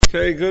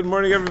Okay, good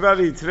morning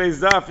everybody.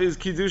 Today's daf is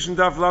Kidushin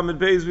daf Lamed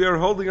Beis. We are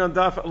holding on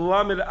daf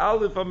Lamed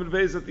Aleph Lamed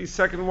Beis at the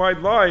second wide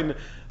line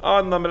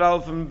on Lamed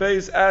Aleph Lamed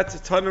Beis at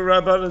Tanu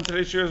Rabban. And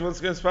today's share is once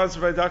again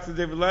sponsored by Dr.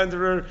 David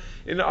Landerer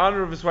in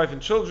honor of his wife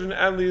and children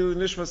and Lili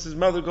Nishmas, his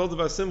mother, Golda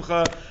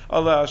Basimcha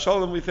Allah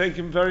Shalom. We thank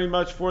him very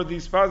much for the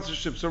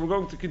sponsorship. So we're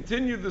going to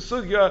continue the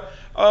sugya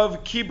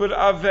of Kibud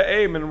Av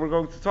Ve'em, and we're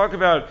going to talk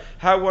about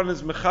how one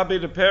is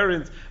mechabed a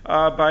parent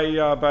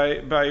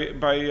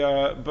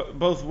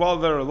both while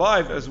they're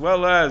alive as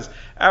well as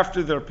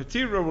after their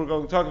petira. We're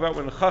going to talk about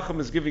when a chacham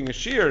is giving a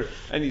shir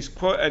and he's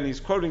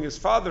quoting his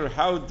father.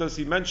 How does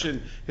he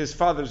mention his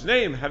father's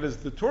name? How does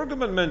the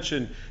Turgaman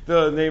mention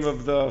the name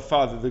of the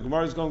father? The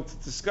Gemara is going to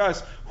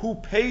discuss who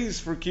pays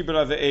for Kibud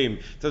Av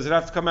Ve'em. Does it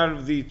have to come out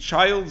of the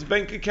child's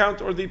bank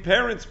account or the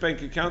parent's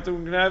bank account? And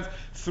we're going to have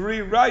three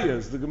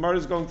rayas. The Gemara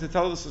is going to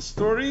tell us a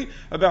story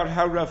about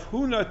how Rav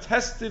Huna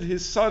tested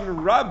his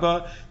son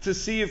Rabbah to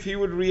see if he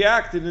would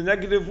react in a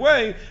negative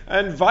way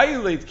and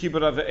violate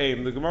Kibud Av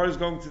Ve'em. The Gemara is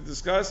going to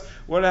discuss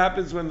what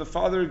happens when the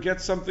father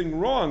gets something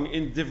wrong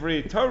in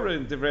Divrei Torah,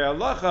 in Divrei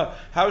Halacha.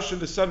 How should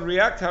the son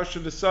react? How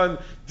should the son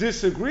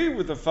disagree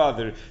with the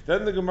father?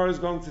 Then the Gemara is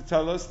going to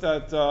tell us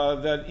that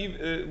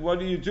what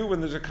do you do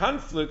when there's a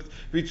conflict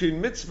between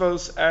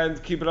mitzvos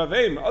and Kibud Av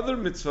Ve'em, other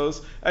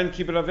mitzvos and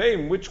Kibud Av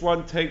Ve'em? Which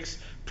one takes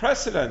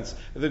precedence?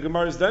 The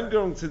Gemara is then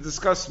going to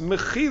discuss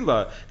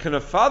Mechilah. Can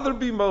a father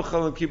be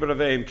mochel on Kibud Av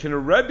Ve'em? Can a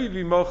Rebbe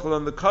be mochel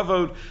on the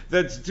Kavod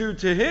that's due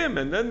to him?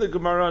 And then the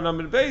Gemara on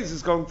Amid Beis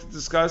is going to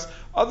discuss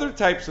other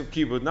types of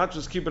Kibud, not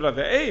just Kibud Av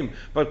Ve'em,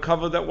 but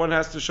Kavod that one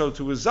has to show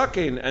to a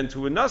Zaken and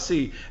to a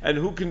Nasi, and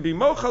who can be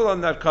mochel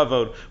on that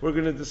Kavod. We're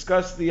going to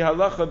discuss the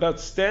halacha about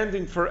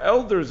standing for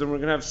elders, and we're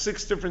going to have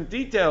 6 different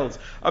details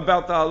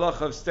about the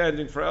halacha of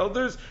standing for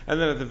elders. And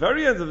then at the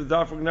very end of the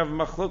daf, we're going to have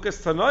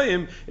machlokas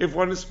Tanaim if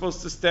one is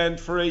supposed to stand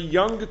for a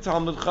young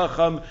Talmud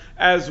Chacham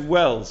as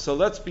well. So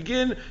let's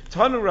begin.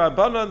 Tanu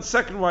Rabbanan,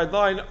 second wide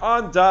line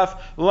on Daf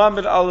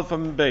Lamed Aleph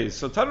Amid Beis.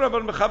 So Tanu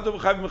Rabbanan mechabdo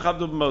b'chayv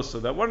mechabdo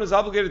b'moso, that one is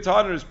obligated to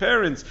honor his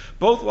parents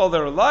both while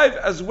they're alive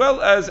as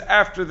well as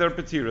after their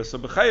petira. So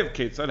b'chayev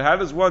ketzad, how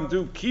does one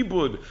do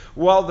kibud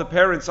while the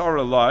parents are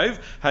alive?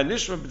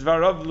 Hanishma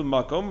b'dvarav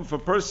l'makom, if a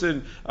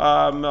person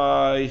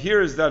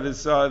hears that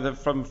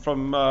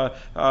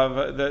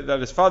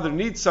his father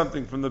needs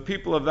something from the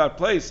people of that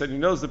place, and he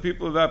knows the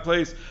people of that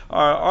place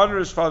honor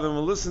his father and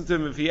will listen to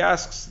him if he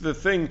asks the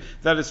thing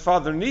that his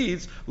father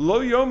needs. Lo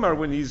Yomar,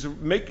 when he's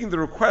making the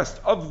request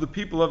of the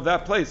people of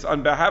that place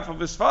on behalf of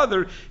his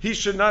father, he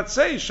should not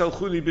say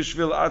Shalchuni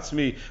bishvil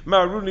atzmi,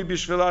 Maruni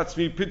bishvil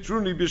atzmi,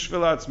 Pitruni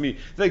bishvil atzmi,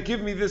 they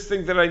give me this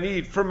thing that I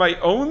need for my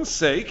own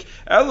sake.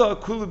 Ella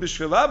kulu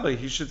bishvil abba,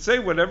 he should say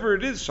whatever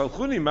it is,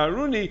 Shalchuni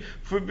Maruni,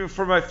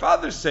 for my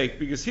father's sake,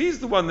 because he's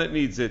the one that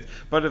needs it.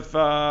 But if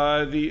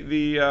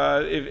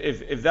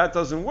if that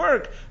doesn't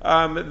work,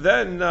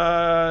 then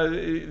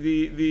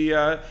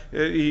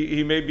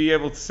he may be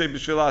able to say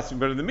b'shvil atzmi,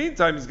 but in the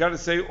meantime he's got to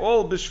say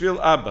all b'shvil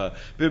abba.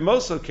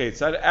 B'moso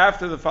ketzad,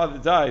 after the father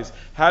dies,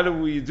 how do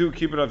we do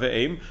Kibud Av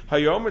Ve'em?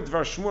 Hayomer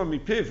dvar shmua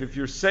mipiv, if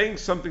you're saying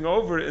something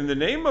over in the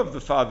name of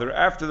the father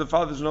after the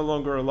father is no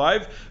longer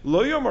alive,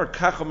 lo yomar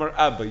kachamar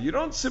abba, you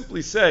don't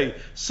simply say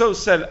so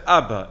said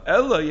Abba.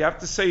 Ella, you have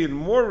to say in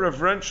more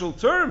reverential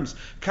terms,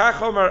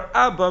 kachamar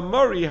Abba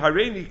Mari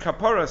Hareini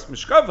Kaparas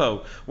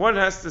Mishkavo. One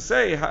has to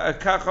say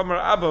kachamar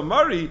Abba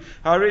Mari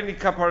Hareini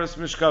Kaparas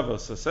Mishkavo.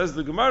 So says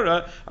the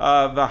Gemara,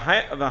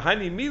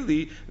 Vahani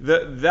Mili,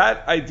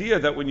 that idea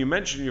that when you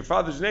mention your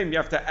father's name, you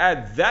have to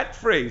add that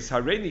phrase,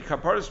 Hareini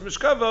Kaparas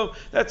Mishkavo,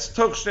 that's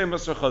Toch Shnei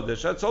Masar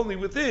Chodesh. That's only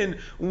within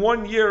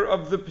 1 year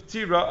of the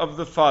petira of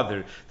the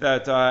father.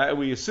 That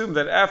we assume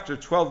that after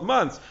 12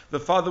 months, the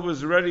father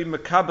was already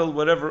makabel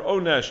whatever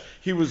onesh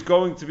he was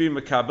going to be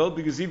makabel,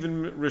 because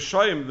even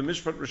Rishayim, the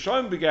Mishpat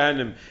Rishayim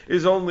Begahanim,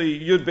 is only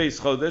Yud Beis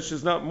Chodesh,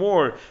 is not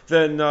more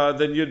than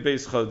Yud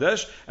Beis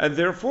Chodesh, and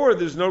therefore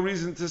there's no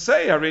reason to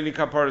say Hareini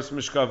Kaparas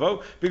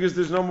Mishkavo, because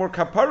there's no more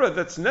kapara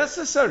that's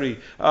necessary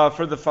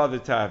for the father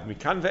to have.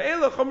 Mikan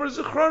ve'elach omer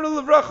Zichrona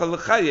Levracha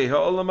l'chaye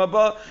ha'olam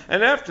haba,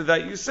 and after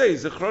that you say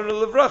Zichrona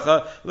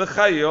Levracha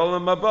l'chaye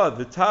ha'olam haba.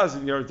 The Taz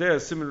in Yardei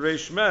Siman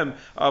Reish Mem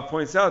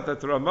points out that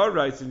the Ramah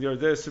writes in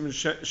Yardei Siman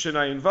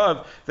Shenai and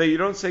Vav that you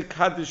don't say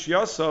Kaddish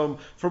Yasom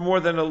for more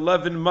than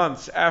 11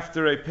 months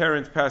after a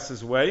parent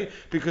passes away,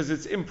 because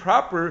it's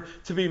improper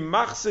to be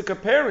machzik a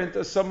parent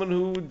as someone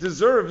who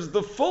deserves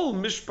the full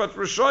Mishpat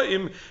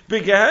Rishayim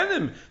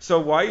Begahanim. So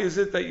why is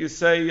it that you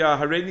say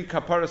Hareini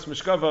Kaparas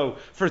Mishkavo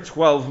for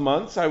 12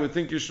 months? I would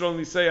think you should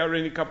only say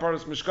Hareini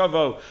Kaparas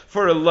Mishkavo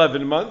for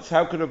 11 months.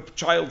 How could a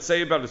child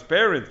say about his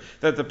parent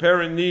that the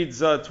parent needs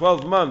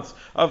 12 months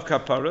of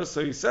kapara?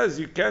 So he says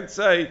you can't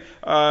say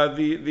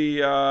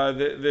the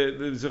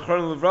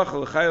Zichron Levracha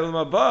L'chayel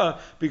Mabah,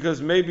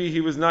 because maybe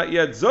he was not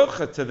yet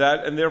zocha to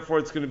that, and therefore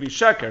it's going to be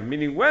sheker.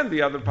 Meaning, when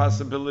the other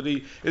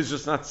possibility is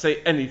just not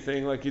say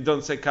anything, like you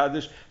don't say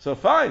Kaddish. So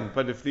fine.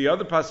 But if the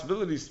other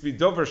possibility is to be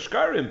dover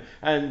shkarim,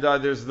 and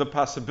there's the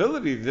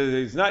possibility that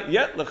he's not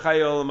yet l'chai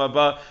olam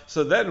haba,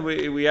 so then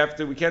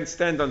we can't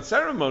stand on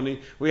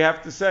ceremony. We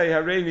have to say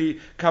hareini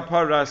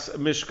kaparas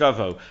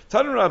mishkavo.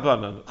 Tanu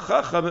Rabbanan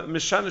chacham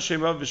mishana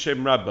shemav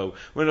v'shem rabbo.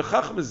 When a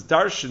chacham is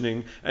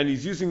darshaning and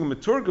he's using a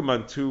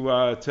meturgaman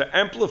to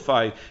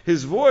amplify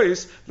his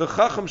voice, the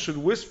chacham should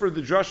whisper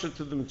the drasha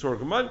to the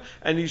meturgaman,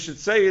 and he should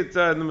say it.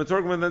 And the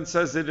meturgaman then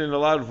says it in a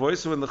loud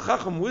voice. So when the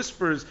chacham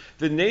whispers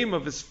the name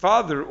of his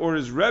father or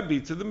his rebbe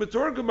to the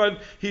meturgaman,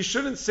 he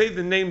shouldn't say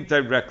the name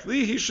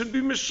directly. He should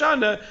be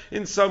mishana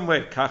in some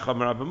way.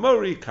 Kacham Rabba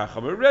Mori,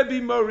 Kacham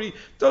Rebbe Mori.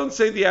 Don't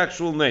say the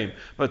actual name.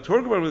 But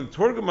Torgaman, when the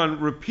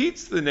Torgaman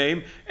repeats the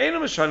name, Eina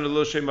mishana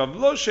lo shem av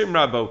lo shem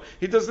rabbo.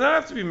 He does not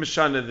have to be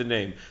mishana the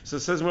name. So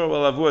it says more,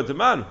 well, Avu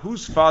Adaman,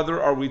 whose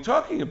father are we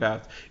talking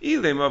about?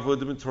 Ilem Avu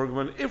Adaman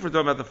Torgaman. If we're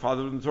talking about the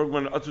father of the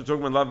Torgaman, Atu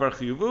Torgaman la bar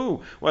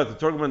chiyuvu. Well, the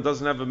Torgaman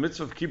doesn't have a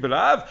mitzvah of Kibud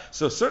Av,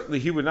 so certainly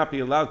he would not be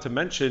allowed to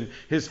mention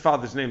his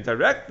father's name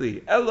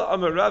directly. Ella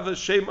Amarava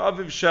Shem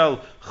Aviv Shel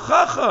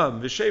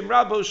Chacham, V'Shem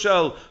Rabbo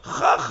Shel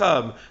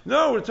Chacham.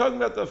 No, we're talking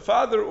about the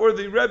father or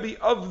the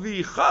Rebbe of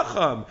the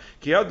Chacham.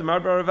 Like Mar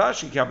Bar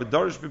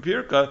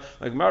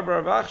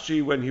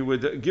Avashi, when he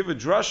would give a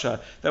drasha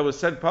that was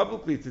said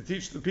publicly to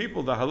teach the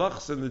people the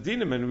halachas and the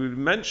dinim, and we would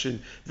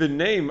mention the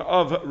name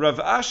of Rav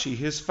Ashi,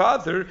 his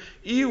father,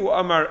 Iu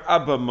Amar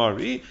Abba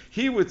Mari,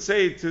 he would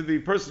say to the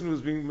person who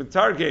was being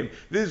metargem,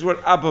 this is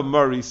what Abba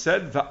Mari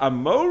said,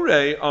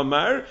 Va'amore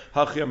Amar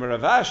Hachi Amar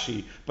Rav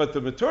Ashi. But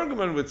the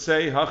metargeman would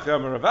say Hachi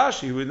Amar Rav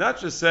Ashi. He would not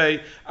just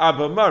say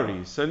Abba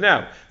Mari. So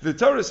now, the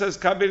Torah says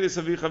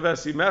Kabelis Avicha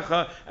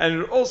Vesimecha,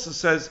 and it also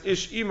says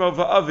Ish Imo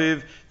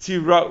Va'aviv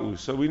Tira'u.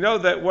 So we know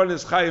that one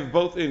is chayiv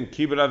both in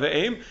Kibud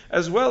Ava'im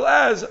as well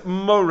as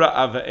Mora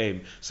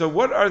Ava'im. So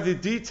what are the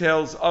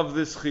details of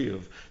this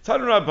chiyuv?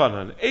 Tanu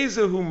Rabbanan,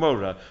 Ezehu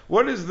Mora.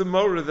 What is the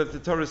Mora that the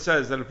Torah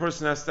says that a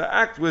person has to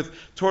act with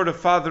toward a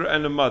father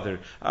and a mother?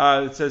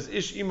 It says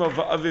Ish Imo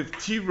Va'aviv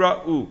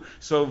Tira'u.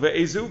 So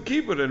Ve'ezehu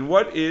Kibud. And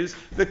what is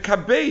the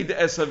Kabed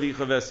Es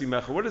Avicha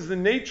Vesimecha? What is the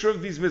nature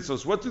of these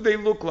mitzvos? What do they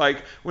look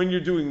like when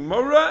you're doing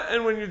Mora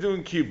and when you're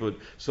doing Kibud?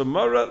 So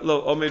Mora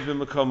Lo Omed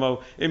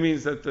B'Makomo. It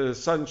means that the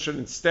son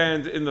shouldn't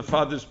stand in the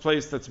father's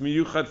place. That's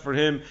miyuchad for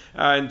him,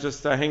 and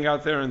just hang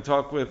out there and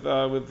talk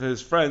with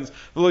his friends.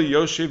 V'lo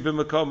Yoshev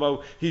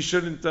B'Makomo. He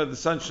shouldn't. The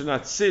son should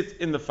not sit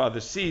in the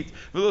father's seat.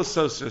 V'lo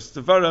Sosas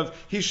Tevarav.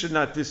 He should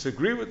not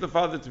disagree with the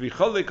father to be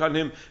cholik on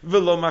him.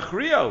 V'lo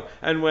Machrio.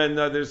 And when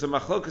there's a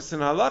machlokas in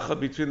halacha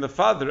between the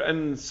father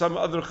and some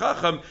other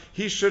chacham,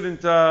 he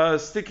shouldn't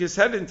stick his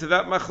head into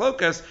that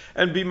machlokas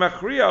and be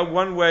machria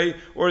one way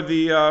or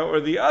the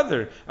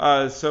other.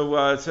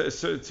 So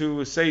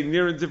to say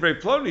near and divrei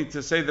ploni,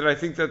 to say that I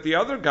think that the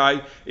other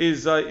guy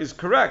is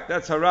correct.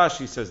 That's how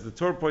Rashi says. The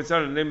Torah points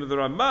out in the name of the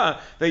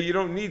Ramah that you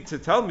don't need to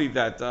tell me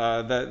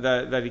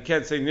that he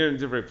can't say near and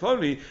divrei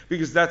ploni,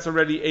 because that's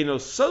already eno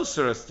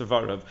soser as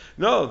tevarav.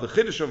 No, the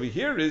chiddush over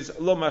here is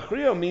lo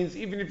machrio, means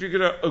even if you're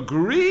going to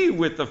agree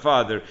with the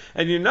father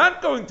and you're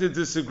not going to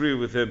disagree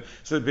with him.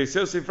 So Beis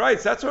Yosef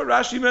writes that's what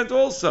Rashi meant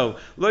also.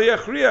 Lo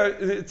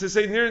yachria, to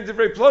say near and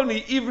divrei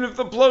ploni, even if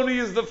the ploni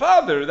is the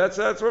father. That's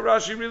what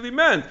Rashi really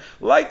meant.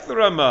 Like the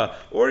Ramah.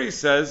 Or he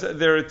says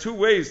there are two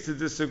ways to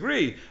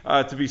disagree,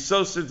 to be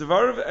soser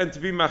devarav and to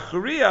be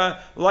machria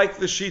like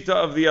the shita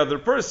of the other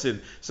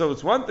person. So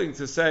it's one thing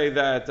to say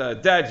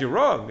that, Dad, you're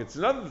wrong. It's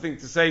another thing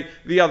to say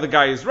the other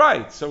guy is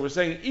right. So we're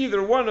saying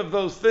either one of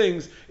those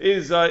things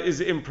is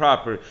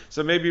improper.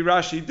 So maybe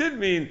Rashi did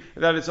mean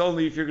that it's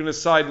only if you're going to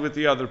side with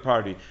the other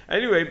party.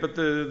 Anyway, but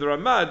the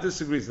Ramah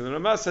disagrees. And the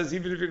Ramah says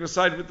even if you're going to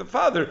side with the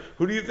father,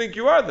 who do you think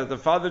you are? That the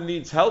father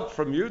needs help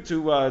from you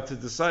to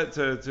decide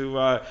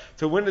to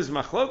win his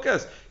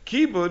machlokas?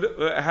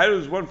 Kibud, how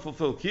does one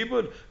fulfill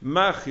Kibud?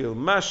 Machil,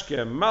 mashke,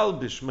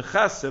 malbish,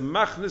 mechase,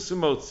 machnes,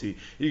 umotzi.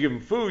 You give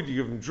him food, you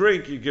give him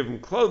drink, you give him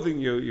clothing,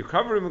 you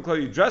cover him in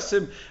clothing, you dress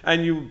him,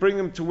 and you bring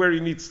him to where he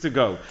needs to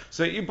go.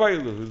 So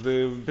Ibailu,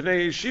 the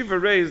Bnei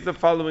Yeshiva raised the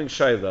following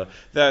shaila,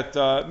 that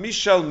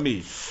Mishal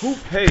Mi, who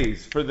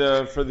pays for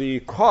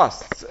the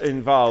costs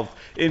involved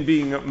in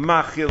being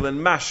machil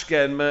and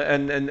mashke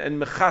and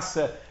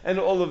mechase and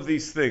all of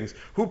these things?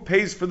 Who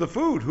pays for the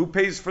food? Who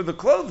pays for the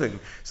clothing?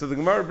 So the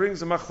Gemara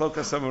brings a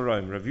machlokas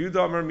amoraim. Rav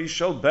Yehuda Amar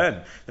Mishal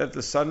Ben, that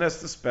the son has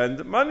to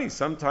spend money.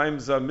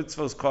 Sometimes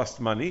mitzvahs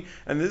cost money,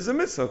 and there's a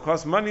mitzvah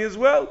costs money as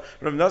well.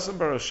 Rav Nasan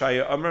Bar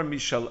Oshaya Amar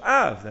Mishal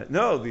Av, that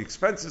no, the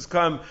expenses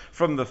come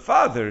from the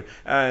father,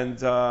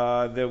 and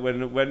when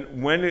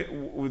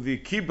the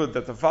kibud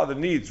that the father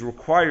needs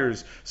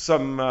requires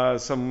some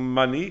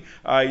money,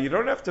 you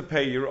don't have to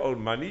pay your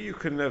own money. You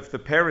can, if the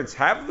parents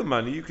have the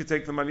money, you could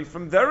take the money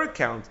from them. their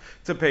account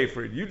to pay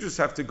for it. You just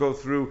have to go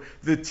through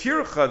the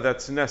tircha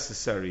that's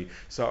necessary.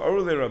 So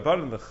earlier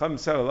Rabban the Chum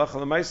said Allah the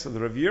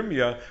Rav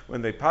Yirmiyah,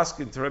 when they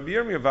paskin to Rabbi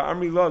Yirmiyah,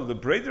 va'amri lo the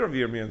breder of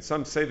Yirmiyah, and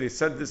some say they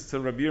said this to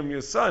Rabbi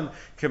Yirmiyah's son,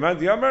 Kemad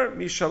Yamar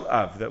Mishal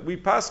Av, that we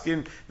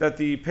paskin that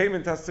the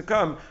payment has to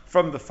come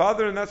from the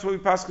father, and that's what we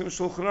paskin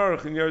Shulchan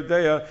Aruch in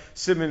Yerdeya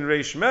Simin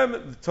Reish Mem.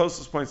 The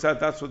Tosfos points out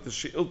that's what the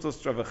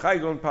Sheiltos Rav Chai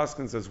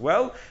paskins as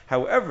well.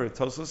 However,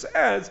 Tosfos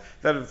adds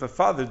that if the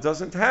father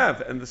doesn't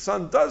have and the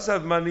son does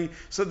have money,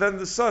 so then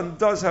the son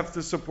does have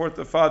to support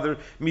the father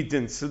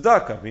midin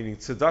tzedakah, meaning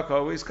tzedakah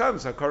always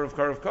comes. Hakarav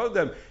karav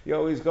kodem. You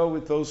always go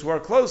with those who are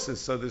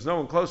closest. So there's no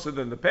one closer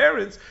than the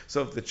parents.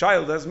 So if the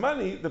child has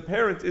money, the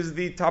parent is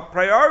the top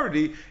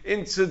priority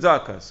in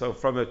tzedakah. So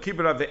from a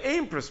kibbud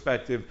avim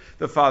perspective,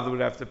 the father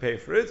would have to pay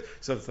for it.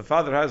 So if the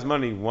father has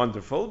money,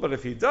 wonderful. But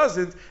if he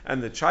doesn't,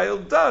 and the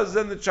child does,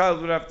 then the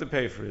child would have to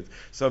pay for it.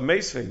 So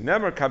meisvei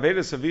nemar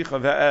kabedas avicha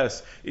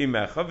ve'es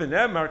imecha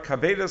v'nemar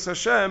kabedas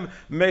Hashem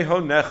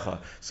mehonecha.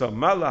 So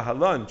mala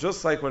halan,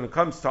 just like when it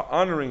comes to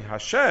honoring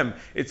Hashem,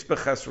 it's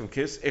bechesron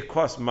kis. It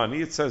costs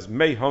money. It says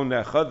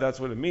mehonecha. That's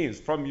what it means,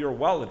 from your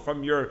wallet,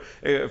 from your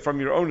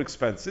own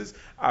expenses.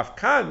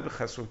 Afkan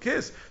bechesron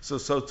kis.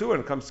 So too when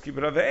it comes to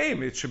kibbud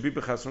avim, it should be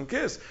bechesron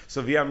kis.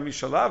 So v'yam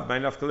mishalav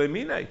ma'inaf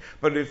kalemine.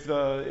 But if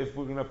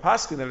we're going to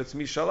paskin that it's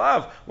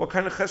mishalav, what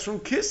kind of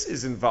chesron kis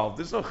is involved?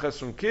 There's no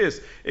chesron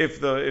kis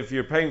if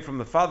you're paying from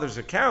the father's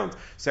account.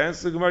 So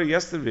answer the Gemara,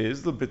 yes, there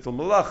is the bitul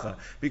malacha,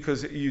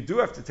 because you do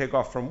have to take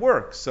off from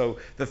work. So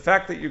the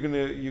fact that you're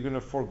going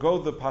to forego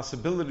the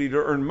possibility to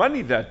earn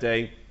money that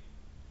day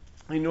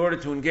in order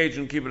to engage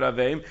in kibbud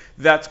avim,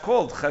 that's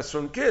called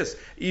chesron kis,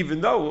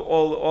 even though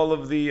all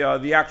of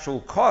the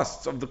actual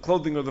costs of the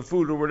clothing or the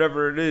food or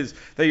whatever it is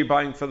that you're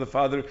buying for the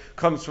father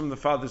comes from the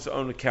father's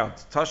own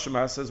account.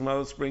 Tashma says, well,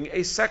 let's bring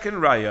a second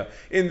raya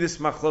in this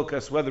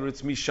machlokas, whether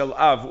it's mishal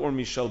av or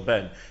mishal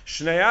ben.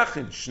 Shnei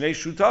achin, shnei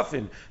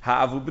shutafin,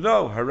 ha'avu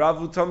bno,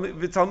 haravu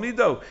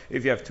v'talmido.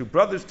 If you have two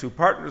brothers, two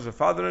partners, a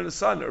father and a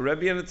son, a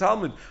rebbe and a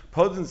talmud,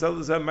 podin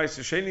zelazeh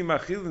meiser sheni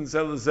machilin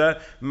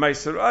zelazeh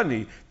meiser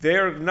ani. They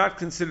are not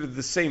considered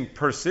the same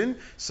person,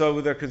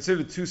 so they're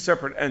considered two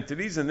separate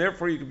entities, and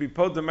therefore you could be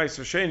pod the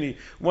meiser sheni,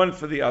 one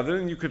for the other,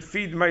 and you could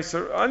feed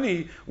meiser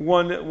ani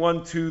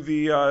one to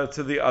the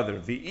other.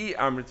 The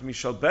amrit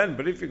mishal ben.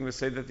 But if you're going to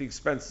say that the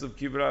expenses of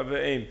kibbud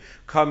avim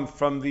come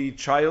from the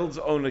child's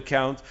own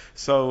account,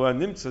 so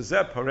nimtza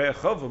zeh parei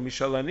achov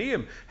mishal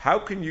aniyim. How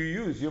can you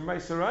use your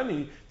meiser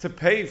ani to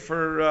pay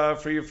for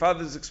your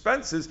father's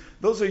expenses?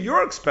 Those are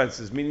your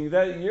expenses, meaning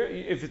that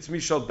if it's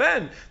mishal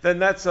ben, then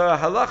that's a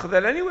halacha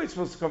that anyway is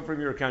supposed to come from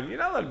your account. You're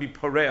not allowed to be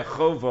parei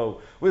chovo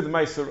with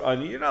meiser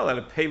ani. You're not allowed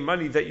to pay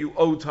money that you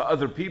owe to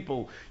other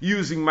people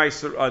using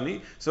meiser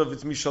ani. So if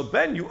it's mishal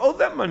ben, you owe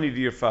that money to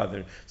your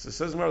father. So it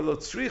says Mar lo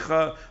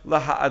tzricha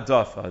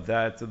laha'adafa,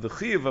 that the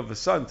chiyuv of a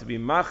son to be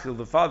machil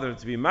the father and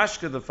to be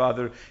mashka the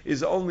father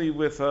is only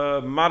with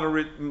a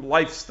moderate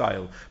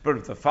lifestyle. But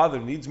if the father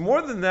needs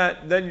more than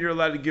that, then you're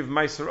allowed to give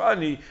meiser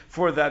ani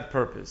for that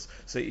purpose.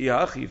 So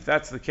if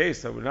that's the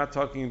case, that we're not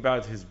talking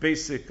about his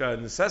basic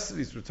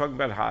necessities, we're talking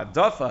about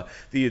ha'adafa,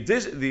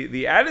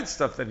 the added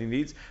stuff that he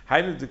needs.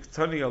 Hainu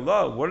diktani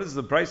Allah. What does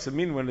the brisa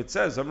mean when it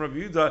says Amar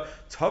Rabbi Yehuda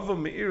Tava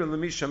me'ira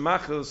lemisha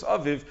machilas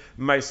aviv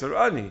meiser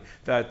ani,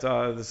 that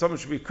someone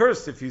should be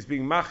cursed if he's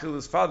being machil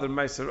his father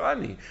meiser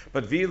ani.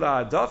 But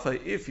v'ila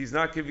adafa, if he's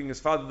not giving his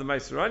father the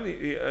meiser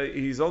ani,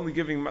 he's only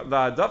giving the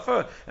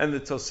adafa and the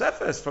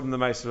tosefes from the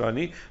meiser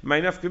ani.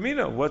 Meinaf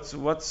gemina.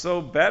 What's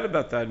so bad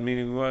about that?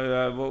 Meaning,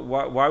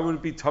 why would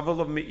it be taval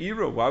of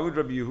me'ira? Why would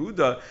Rabbi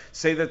Yehuda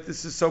say that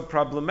this is so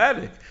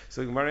problematic?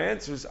 So the Gemara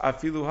answers,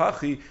 afilu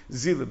hachi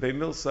zila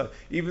be'milsa.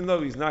 Even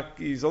though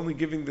he's only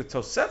giving the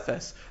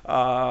tosefes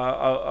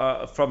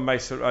from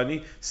meiser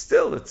ani,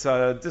 still it's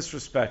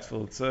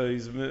disrespectful. It's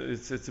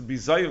a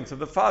bizayim to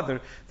the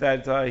father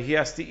that he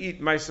has to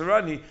eat meiser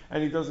ani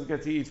and he doesn't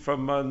get to eat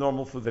from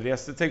normal food that he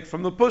has to take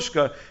from the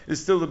pushka.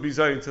 Is still a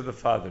bizayim to the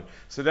father.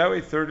 So now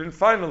a third and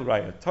final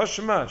raya.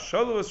 Tashma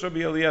shalu Rabbi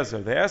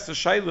Eliezer. They asked a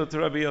shayla to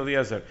Rabbi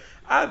Eliezer.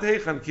 Ad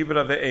heichan kibbud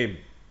avim.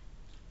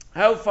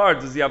 How far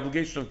does the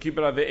obligation of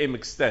kibbud avim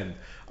extend?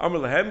 To the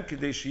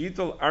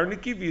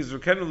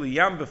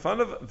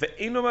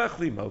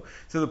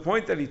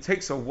point that he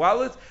takes a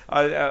wallet,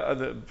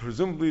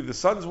 presumably the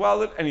son's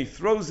wallet, and he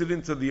throws it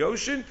into the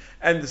ocean,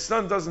 and the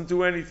son doesn't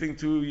do anything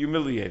to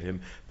humiliate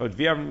him. But if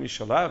you're going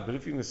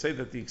to say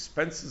that the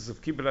expenses of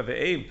kibbud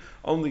avim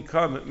only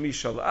come at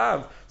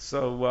mishalav,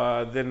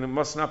 so then it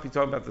must not be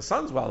talking about the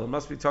son's wallet, it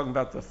must be talking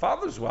about the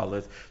father's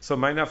wallet. So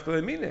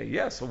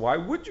yes, so why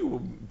would you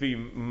be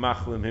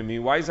machlim him?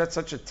 Why is that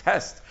such a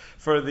test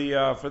for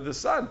the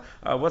son?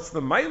 son. What's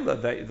the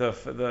Mechilah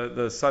that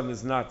the son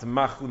is not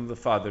machlim the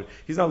father?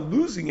 He's not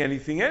losing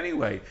anything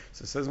anyway.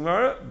 So it says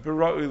Gemara,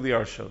 B'ra'ui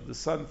liyarsho. The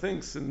son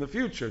thinks in the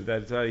future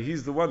that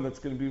he's the one that's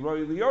going to be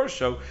Ra'ui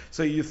liyarsho.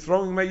 So you're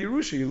throwing my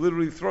Yerusha. You're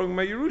literally throwing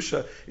my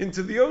Yerusha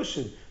into the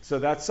ocean. So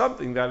that's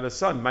something that a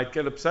son might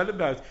get upset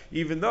about,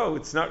 even though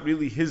it's not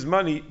really his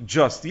money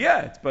just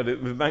yet, but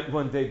it might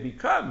one day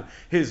become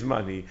his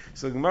money.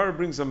 So the Gemara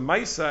brings a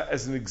Maisa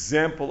as an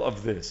example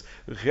of this.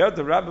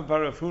 Rabbi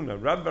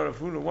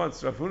Barafuna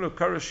wants, Rafuna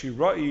Karashi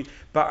Ra'i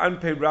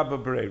Ba'anpe Rabba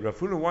Bere.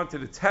 Rafuna wanted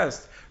to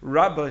test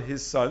Rabba,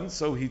 his son,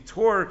 so he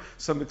tore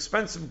some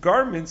expensive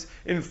garments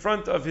in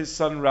front of his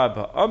son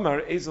Rabba. Amar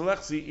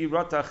Ezelechzi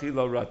Iratach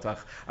Ilo Ratach.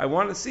 I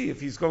want to see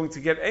if he's going to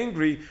get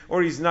angry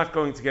or he's not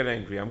going to get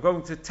angry. I'm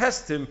going to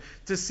test him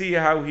to see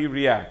how he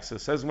reacts. So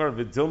it says more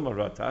Vidilma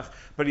Ratach,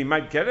 but he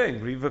might get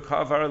angry, and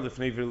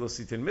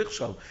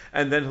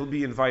then he'll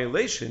be in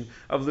violation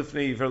of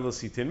Lifnei Iver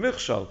Lositin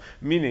Michshal.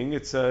 Meaning,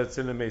 it's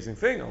an amazing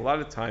thing. A lot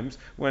of times,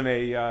 when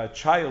a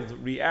child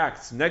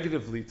reacts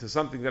negatively to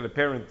something that a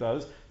parent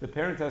does, the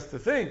parent has to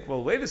think,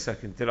 well, wait a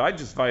second, did I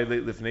just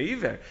violate Lifnei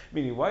Iver?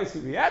 Meaning, why is he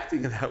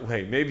reacting in that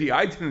way? Maybe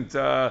I didn't,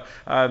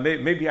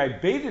 maybe I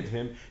baited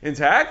him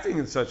into acting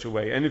in such a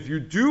way. And if you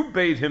do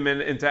bait him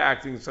into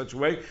acting in such a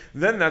way,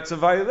 then that's a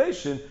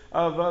violation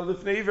of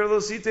Lifnei Iver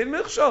Lositin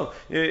Michshal.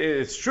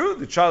 It's true,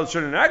 the child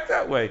shouldn't act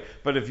that way,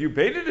 but if you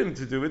baited him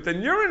to do it,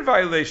 then you're in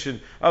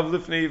violation of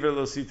Lifnei Iver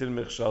Lositin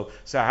Michshal.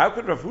 So how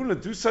could Rav Huna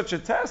do such a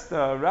test?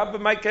 Rabbi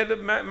might get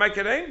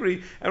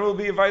angry, and it will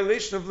be a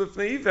violation of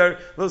Lifnei Iver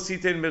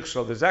Lositin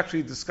Michshal. There's actually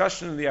a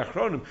discussion in the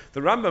Achronim.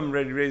 The Rambam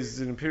already raises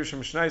it in Pirush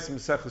HaMishnayos and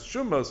Maseches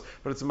Shumos,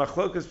 but it's a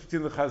machlokas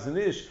between the Chazon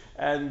Ish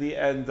and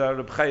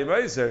Reb Chaim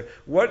Ozer.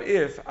 What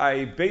if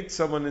I bait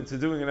someone into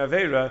doing an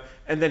Aveira,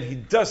 and then he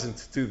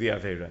doesn't do the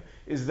Aveira?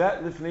 Is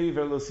that Lifnei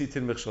Iver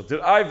Lositin Michshal?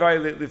 Did I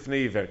violate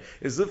Lifnei Iver?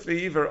 Is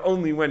Lifnei Iver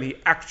only when he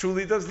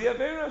actually does the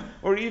Aveira?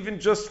 Or even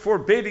just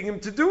forbidding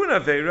him to do an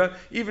Aveira,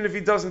 even if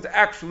he doesn't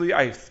actually,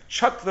 I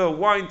chuck the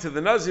wine to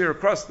the Nazir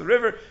across the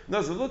river,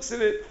 Nazir looks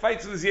at it,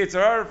 fights with his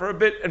Yetzer Hara for a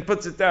bit, and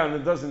puts it down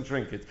and doesn't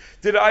drink it.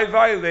 Did I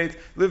violate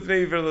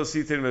Lifnei Iver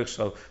Lositin Michshal?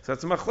 So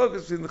that's a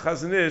machlokas between the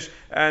Chazon Ish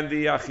and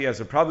the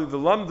Achiezer. Probably the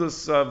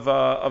lamdus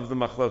of the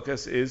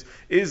machlokas is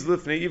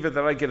Lifnei Iver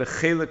that I get a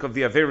chelik of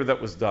the Aveira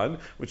that was done,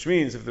 which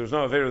means if there's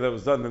no Aveira that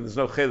was done, then there's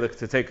no chelik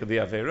to take of the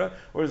Aveira,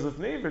 or is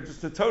Lifnei Iver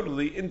just a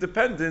totally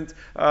independent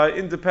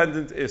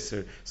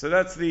Isser? So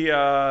that's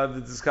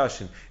the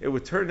discussion. It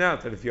would turn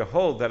out that if you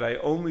hold that I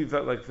only,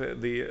 like I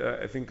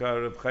think like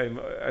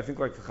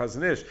the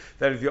Chazon Ish,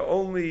 that if you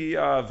only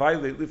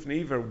violate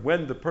Lifnei Iver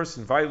when the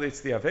person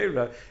violates the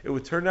Aveira, it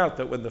would turn out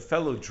that when the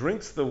fellow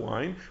drinks the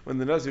wine, when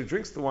the Nazir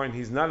drinks the wine,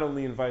 he's not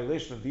only in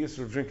violation of the Isser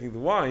of drinking the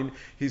wine,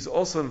 he's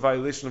also in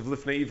violation of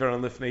Lifnei Iver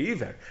on Lifnei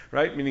Iver,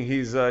 right? Meaning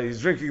he's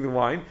drinking the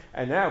wine,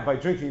 and now by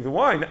drinking the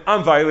wine,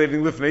 I'm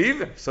violating Lifnei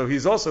Iver. So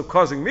he's also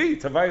causing me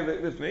to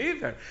violate Lifnei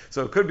Iver.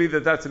 So it could be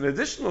that that's an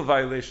additional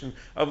violation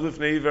of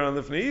Lifnei Iver on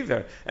Lifnei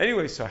Iver.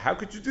 Anyway, so how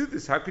could you do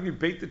this? How can you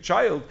bait the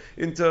child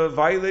into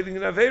violating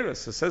an Aveira?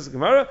 So says the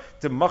Gemara,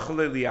 to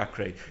machale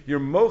liakre. You're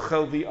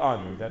mochel the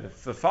honor. That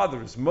if the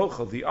father is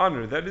mochel the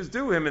honor that is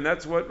due him, and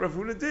that's what Rav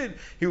Huna did.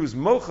 He was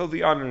mochel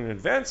the honor in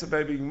advance, and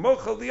by being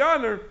mochel the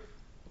honor,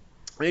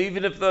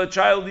 even if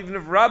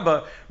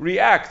Rabbah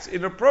reacts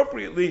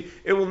inappropriately,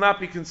 it will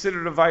not be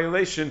considered a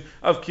violation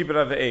of Kibud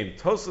Avayim.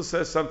 Tosfos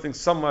says something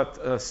somewhat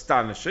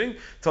astonishing.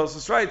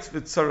 Tosfos writes,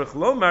 "V'tzarich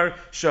lomar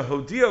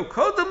shahodio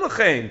kodem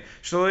l'chein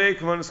shelo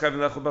yekavon eskayvin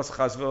lechol bas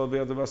chaz v'ol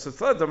b'yad bas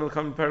tzad dam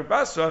l'kam perik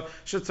basra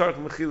shetzarich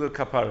mechilah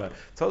kapara."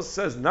 Tosfos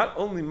says not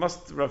only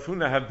must Rav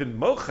Huna have been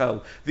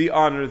mochel the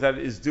honor that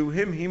is due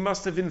him, he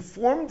must have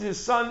informed his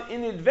son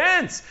in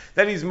advance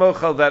that he's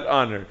mochel that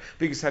honor.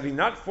 Because had he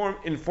not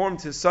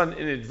informed his son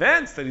in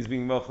advance that he's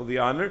being mochel the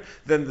honor,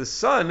 then the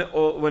son,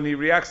 when he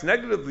reacts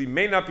negatively,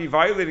 may not be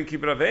violating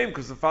Kibud Avayim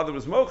because the father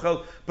was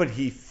mochel, but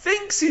he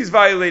thinks he's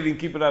violating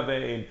Kibud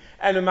Avayim.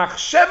 And a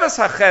machshevas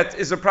hachet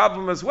is a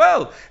problem as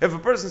well. If a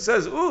person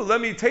says, "Ooh,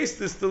 let me taste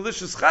this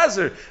delicious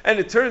chazer," and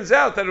it turns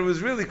out that it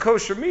was really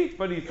kosher meat,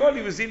 but he thought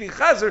he was eating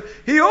chazer,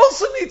 he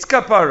also needs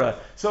kapara.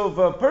 So if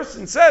a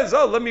person says,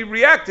 "Oh, let me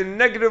react in a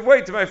negative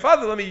way to my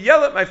father, let me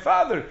yell at my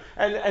father,"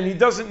 and he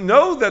doesn't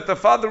know that the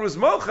father was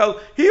mochel,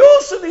 he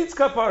also needs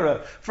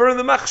kapara for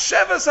the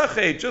machshevas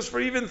hachet, just for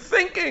even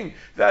thinking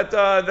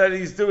that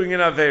he's doing an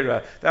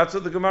avera. That's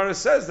what the Gemara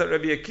says, that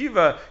Rabbi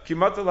Akiva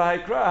kimata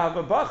lahaikra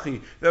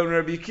havabachi, that when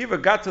Rabbi Akiva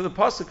got to the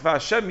pasuk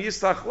Hashem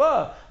Yislach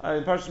La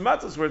in Parshas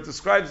Matos, where it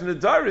describes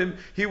Nedarim,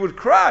 he would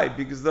cry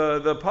because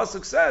the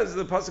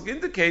pasuk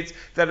indicates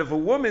that if a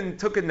woman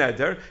took a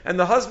neder and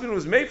the husband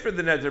was made for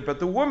the neder, but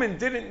the woman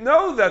didn't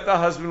know that the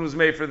husband was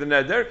made for the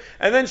neder,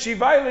 and then she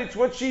violates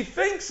what she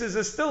thinks is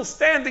a still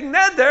standing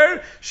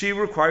neder, she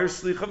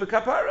requires slicha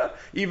v'kapara,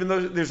 even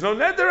though there's no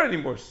neder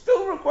anymore.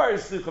 Still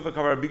requires slicha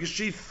v'kapara because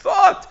she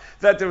thought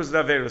that there was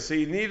an avera. So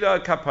you need a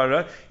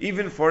kapara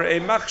even for a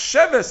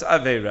machsheves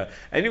avera.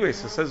 Anyway,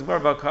 so it says more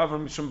about kavar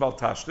mishum bal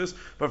tashlis,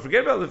 but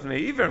forget about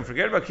and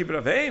forget about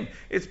Kibud Aveim.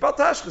 It's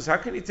Baltashkas. How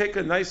can he take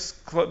a nice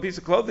piece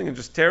of clothing and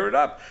just tear it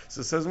up?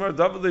 So it says, he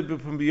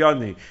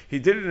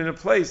did it in a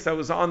place that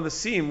was on the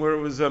seam where it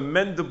was a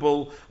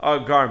mendable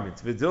garment.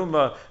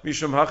 Vidilma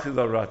mishum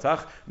hachila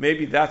ratach.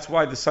 Maybe that's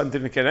why the son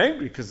didn't get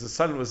angry, because the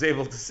son was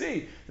able to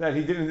see that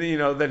he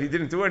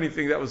didn't do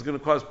anything that was going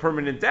to cause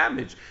permanent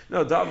damage.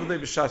 No,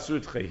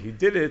 he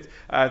did it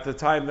at the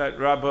time that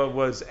Rabbah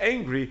was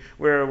angry,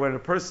 where when a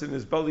person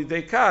is bali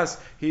dekas,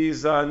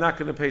 he's not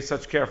going to pay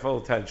such careful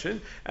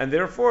attention, and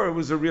therefore it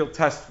was a real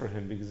test for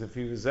him, because if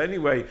he was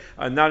anyway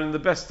not in the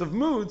best of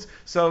moods,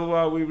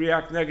 so we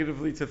react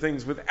negatively to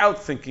things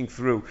without thinking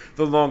through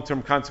the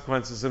long-term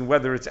consequences and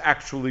whether it's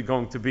actually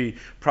going to be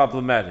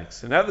problematic.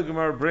 So now the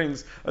Gemara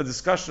brings a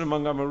discussion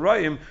among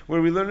Amoraim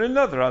where we learn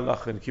another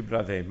halacha in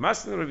Kibud Aveim.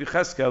 Masna Rabbi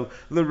Cheskel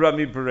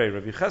l'Rami Berei.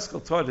 Rabbi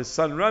Cheskel taught his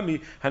son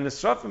Rami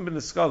hanesrafim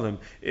b'neskalim.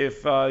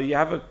 If you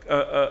have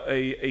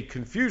a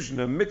confusion,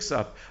 a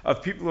mix-up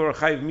of people who are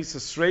chayiv misa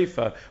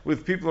sreifa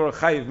with people who are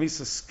chayiv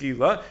misa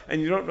skila,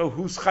 and you don't know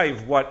who's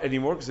chayiv what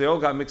anymore because they all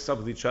got mixed up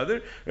with each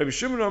other, Rabbi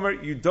Shimon Omer,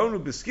 you don't know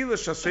b'skila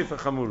shasreifa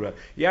chamura.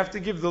 You have to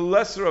give the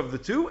lesser of the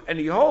two, and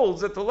he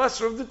holds that the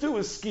lesser of the two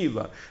is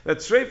skila. That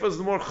sreifa is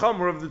the more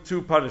chamur of the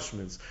two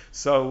punishments.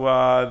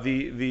 So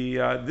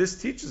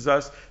this teaches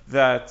us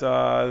that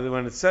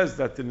when it says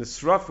that the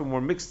nisrafim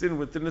were mixed in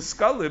with the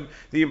niskalim,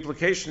 the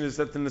implication is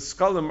that the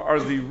niskalim are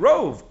the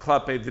rov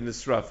klape the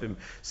nisrafim.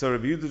 So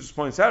Rabbi Yehuda just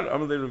points out,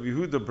 Amalei Rabbi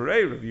Yehuda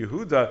Berei, Rabbi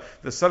Yehuda,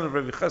 the son of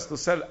Rabbi Cheskel,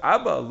 said,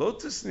 Abba, lo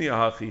tisni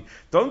ahachi.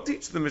 Don't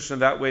teach the Mishnah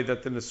that way,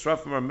 that the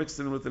nisrafim are mixed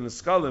in with the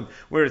niskalim,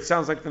 where it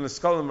sounds like the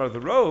niskalim are the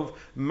rov.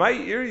 My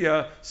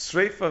area,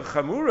 sreifa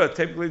chamura,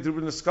 typically do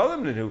with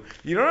niskalim ninu.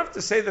 You don't have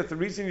to say that the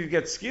reason you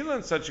get skila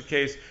in such a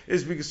case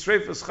is because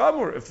sreifa is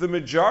chamur. If the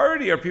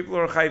majority are people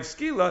who are chayiv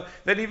skila,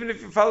 then even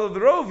if you follow the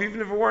rov,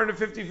 even if it weren't a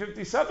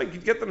 50-50 suffix,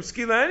 you'd get them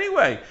skila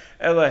anyway.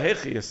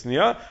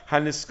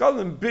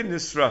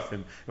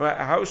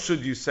 How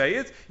should you say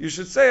it? You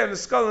should say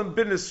haneskalim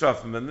bin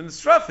nisrafim, and the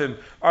nisrafim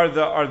are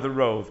the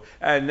rov.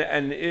 And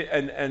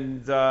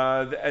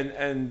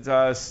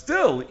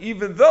still,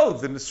 even though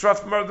the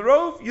nisrafim are the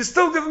rov, you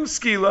still give them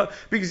skila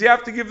because you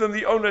have to give them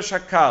the ona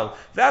shakal.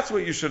 That's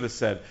what you should have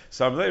said.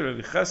 So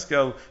Rabbi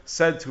Cheskel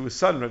said to his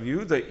son Rabbi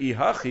Yehuda,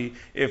 ihachi,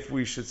 if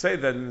we should say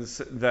that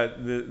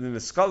the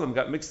niskalim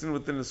got mixed in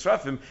with the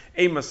nisrafim,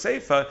 ema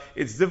seifa,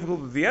 it's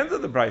difficult at the end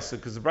of the brisa,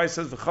 because the brisa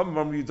says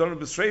v'chamam you don't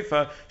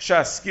b'sreifa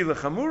shas skila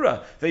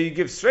chamura, that you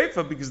give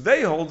sreifa because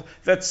they hold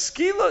that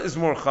skila is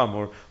more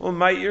chamur. Well,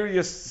 my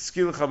area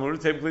skila chamura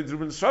typically do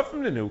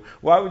nisrafim ninu.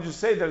 Why would you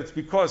say that it's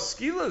because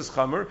skila is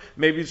chamur?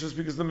 Maybe it's just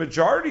because the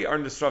majority are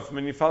nisrafim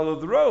and you follow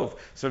the rov.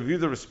 So Rabbi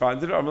Yehuda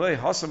responded, Amalei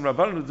hasam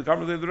rabbanu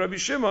dekamalei the Rabbi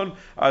Shimon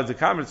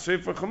dekamet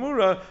sreifa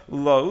chamura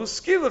lo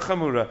skila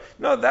chamura.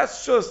 No,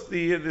 that's just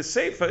the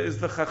seifa is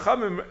the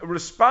chachamim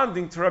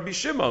responding to Rabbi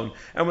Shimon,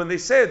 and when they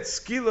said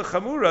skila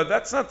chamura,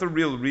 that's not the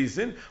real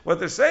reason. What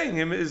they're saying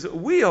him is,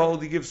 we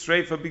hold you give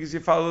sreifa because you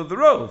follow the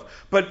rov.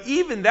 But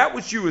even that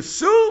which you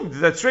assumed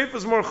that sreifa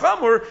is more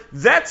chamur,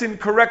 that's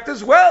incorrect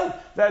as well.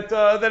 That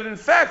in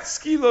fact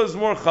skila is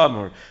more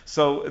chamur.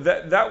 So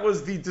that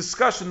was the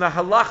discussion, the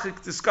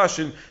halachic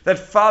discussion that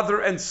father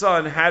and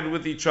son had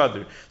with each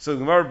other. So the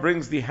Gemara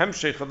brings the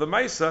hemshech of the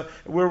Maisa,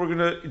 where we're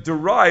going to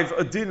derive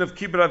a din of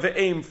Kibud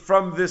Aveim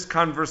from this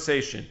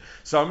conversation.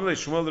 So Amalei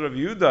Shmuel Rav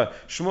Yehuda,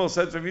 Shmuel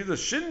said to Rav Yehuda,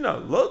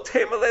 Shinna lo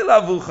temalei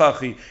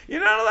lavuchachi.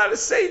 You're not allowed to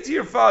say to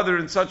your father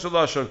in such a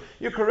lashon.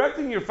 You're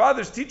correcting your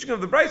father's teaching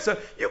of the brisa.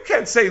 You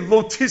can't say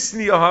lo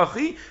tisni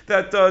ahachi,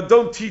 that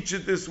don't teach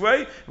it this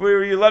way,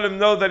 where you let him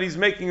know that he's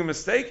making a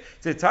mistake.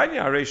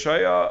 Titania haya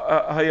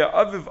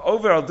aviv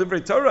over al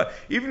divrei Torah.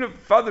 Even if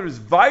father is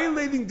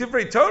violating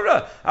divrei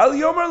Torah, al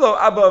yomer lo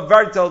abba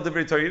vartel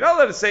divrei Torah. You're not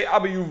allowed to say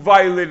abba you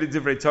violated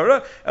divrei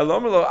Torah. El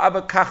omer lo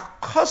abba kach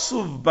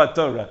kosuv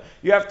batorah.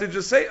 You have to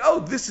just say, oh,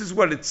 this is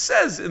what it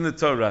says in the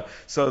Torah.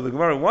 So the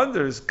Gemara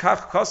wonders,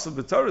 kach kosuv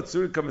batorah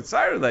tzuri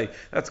kametzarelei.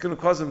 That's going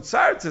to cause him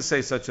tsar to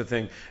say such a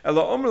thing. El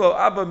omer lo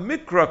abba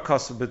mikra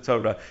kosuv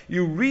batorah.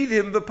 You read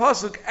him the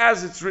pasuk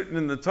as it's written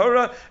in the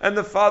Torah, and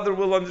the father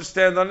will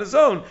understand on his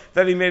own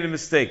that he made a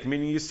mistake.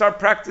 Meaning you start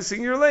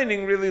practicing your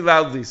laning really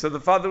loudly, so the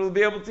father will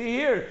be able to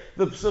hear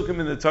the psukim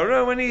in the Torah,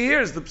 and when he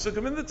hears the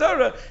psukim in the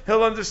Torah,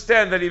 he'll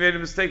understand that he made a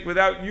mistake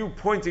without you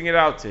pointing it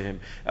out to him.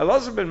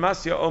 Elazar ben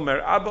Masya Omer,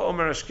 Abba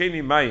Omer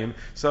Ashkeni Mayim.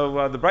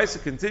 So the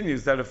brisa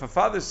continues that if a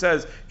father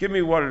says, give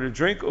me water to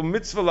drink,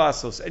 mitzvah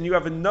lasos, and you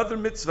have another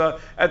mitzvah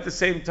at the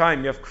same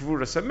time, you have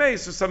kvura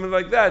sameis or something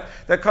like that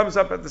comes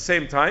up at the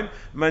same time,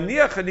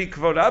 maniach ani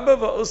kvod Abba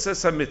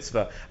va'oses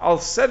mitzvah. I'll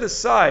set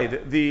aside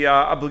aside the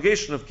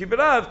obligation of Kibud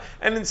Av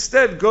and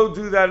instead go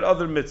do that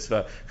other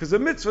mitzvah. Because the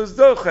mitzvah is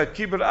docha,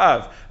 Kibud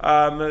Av.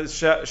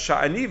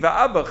 Sha'ani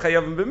va'abba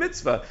chayavim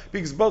b'mitzvah.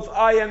 Because both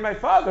I and my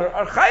father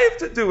are chayiv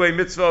to do a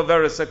mitzvah of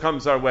eres that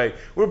comes our way.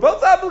 We're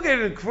both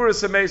obligated in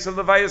Kfuras HaMeis and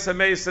Levayas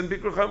HaMeis and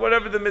Bikruch,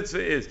 whatever the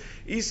mitzvah is.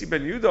 Isi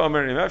ben Yehuda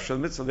Omer Nimefshel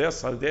mitzvah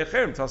le'asal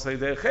de'echerim tasal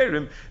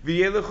de'echerim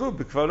v'yelechu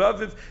b'kvod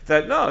aviv.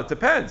 That no, it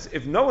depends.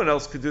 If no one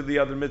else could do the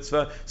other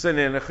mitzvah, so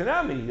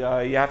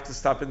nenechinami, you have to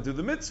stop and do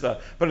the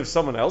mitzvah. But if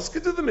someone else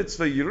could do the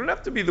mitzvah, you don't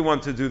have to be the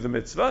one to do the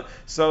mitzvah.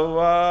 So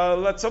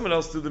let someone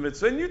else do the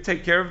mitzvah, and you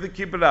take care of the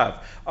Kibud Av.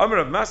 Amar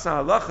of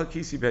Masna Halacha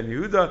Kisi ben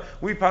Yehuda.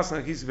 We pass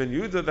on Kisi ben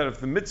Yehuda that if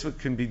the mitzvah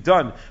can be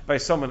done by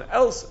someone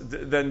else,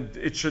 then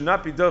it should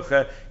not be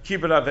docha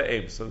Kibud Av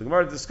ve'em. So the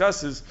Gemara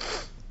discusses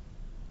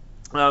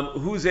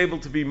who's able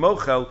to be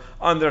mochel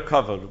on their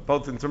kavod,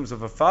 both in terms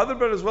of a father,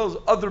 but as well as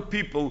other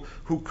people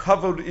who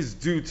kavod is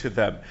due to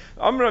them.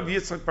 Amrav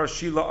Yitzchak Bar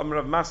Shila,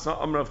 Amrav Masna,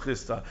 Amrav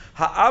Chisda.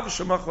 Ha'av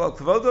shemachel al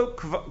kavodo,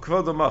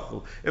 kavodo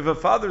machel. If a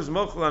father is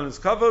mochel on his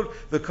kavod,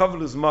 the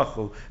kavod is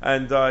machel,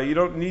 and you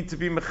don't need to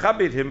be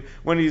mechabed him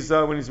when he's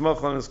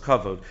mochel on his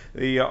kavod.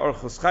 The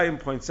Orchos Chaim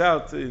points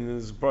out in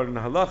his brought in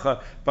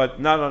halacha,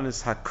 but not on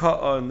his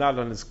haka'ah, not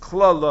on his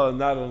klala,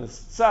 not on his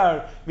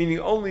tsar,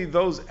 meaning only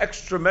those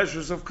extra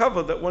measures of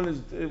kavod that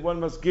one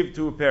must give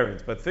to a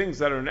parent, but things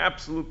that are an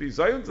absolute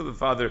bizayon to the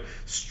father,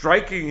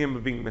 striking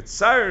him, being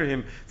mitzayir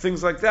him,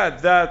 things like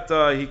that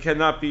he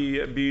cannot be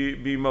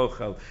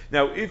mochel.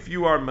 Now, if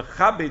you are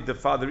mechabed the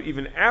father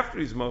even after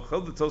he's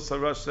mochel, the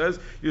Tosar Rosh says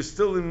you're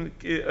still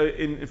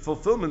in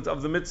fulfillment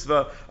of the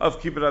mitzvah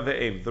of Kibud Av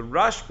ve'em. The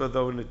Rashba,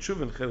 though, in the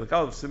Tshuvan Chelik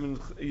Aleph Siman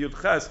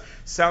Yud Ches,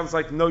 sounds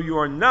like no, you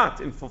are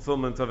not in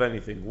fulfillment of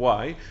anything.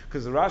 Why?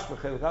 Because the Rashba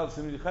Chelik Aleph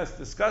Siman Yud Ches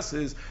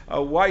discusses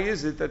why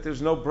is it that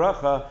there's no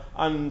bracha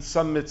on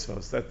some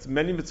mitzvahs, that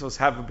many mitzvahs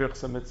have a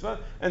birchsa mitzvah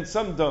and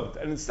some don't.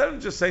 And instead of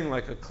just saying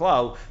like a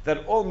klal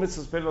that all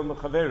mitzvahs beidol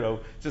mechavero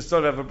just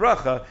don't have a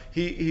bracha,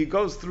 he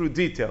goes through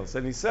details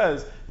and he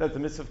says that the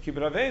mitzvah of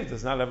Kibud Av ve'em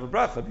does not have a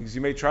bracha because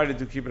you may try to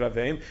do Kibud Av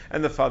ve'em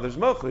and the father's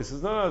mochel. He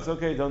says no, it's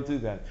okay, don't do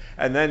that.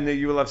 And then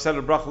you will have said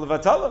a bracha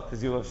levatala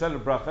because you will have said a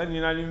bracha and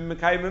you're not even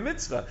mekayim a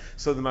mitzvah.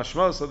 So the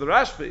mashma, so the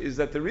Rashba is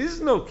that there is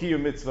no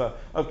kiyum mitzvah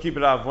of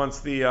Kibud Av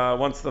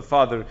once the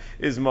father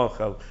is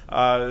mochel.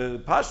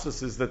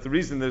 Pashtus is that the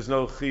reason there's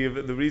no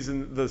chiyuv, the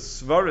reason the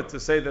svara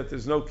to say that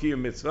there's no kiyum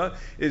mitzvah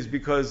is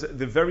because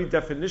the very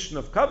definition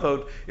of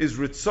kavod is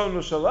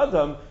ritzono shel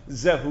adam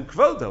zehu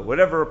kvoda.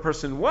 Whatever a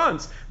person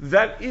wants,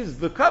 that is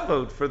the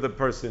kavod for the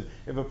person.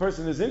 If a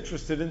person is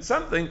interested in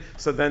something,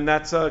 so then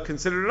that's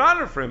considered an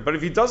honor for him. But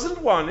if he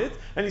doesn't want it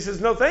and he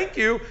says no, thank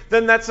you,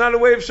 then that's not a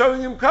way of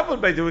showing him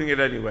kavod by doing it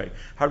anyway.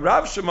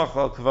 Harav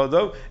shemachal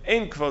kavodo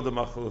ein kvoda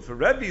machal. If a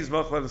rebbe is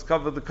machal on his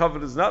kavod, the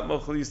kavod is not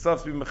machal. You still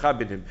have to be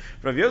mechabed him.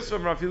 Rav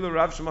Yosef Rafilu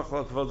Rav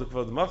shemachal kavod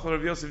kavod machal.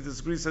 Rav Yosef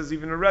disagrees, says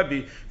even a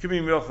rebbe can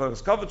be machal on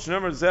his kavod.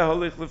 Shneimar zeh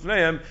holich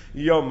lifneihem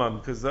yomam,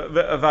 because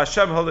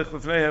Vashem holich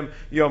lifneihem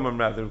yomam,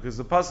 rather, because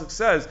the pasuk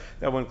says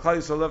that when Klal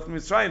Yisrael left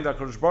Mitzrayim, that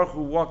Kadosh Baruch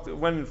Hu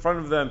went in front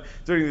of them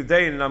during the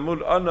day in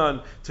Amud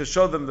Anan to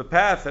show them the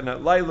path, and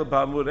at Laila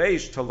Ba'amud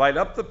Eish to light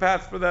up the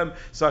path for them.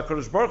 So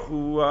HaKadosh Baruch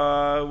Hu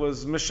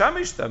was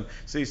meshamish them.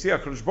 So you see,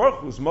 HaKadosh Baruch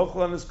Hu was mochel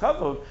on his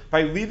kavod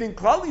by leading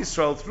Klal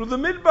Yisrael through the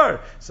midbar.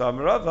 So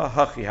Amarava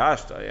Hachi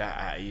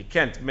Hashta, you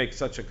can't make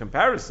such a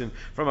comparison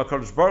from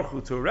HaKadosh Baruch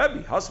Hu to a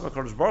Rebbe. Hasam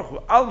HaKadosh Baruch Hu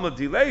Alma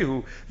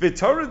Dilehu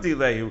V'Torah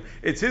Dilehu.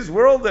 It's his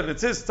world and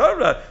it's his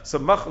Torah. So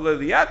Machal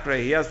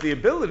Eliyakre, he has the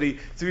ability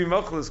to be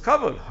mochel his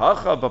kavod.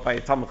 Hacha, but by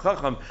Talmud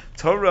Chacham,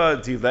 Torah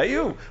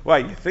Dilehu. Why,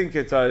 you think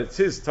it's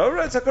his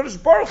Torah? It's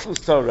HaKadosh Baruch Hu's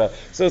Torah.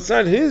 So it's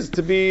not his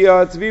to be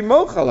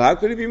mochel. How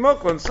could he be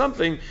mochel on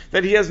something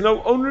that he has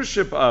no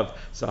ownership of?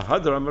 So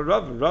Hadar Amar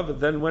Rava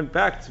then went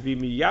back to be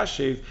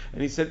miyashev,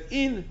 and he said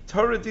in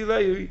Torah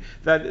Dilehu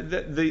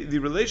that the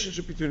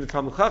relationship between the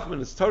Talmud Chacham and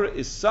his Torah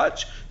is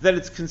such that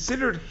it's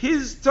considered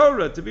his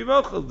Torah to be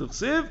mochel.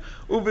 D'chsiv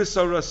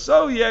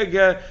u'b'soraso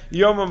yege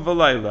yomam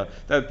v'layla.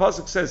 That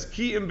pasuk says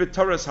ki im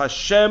b'toras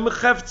Hashem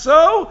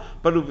cheftzo,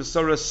 but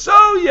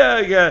u'b'soraso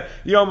yege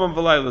yomam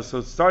v'layla. So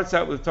it starts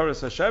out with Torah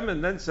Hashem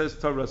and then says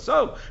Torah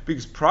so,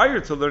 because prior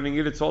to learning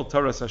it, it's all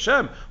Torah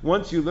Hashem.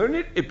 Once you learn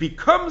it, it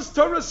becomes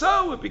Torah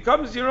so, it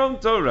becomes your own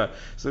Torah.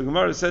 So the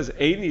Gemara says,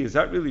 Eini, is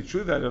that really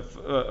true that if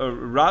a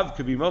Rav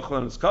could be mochel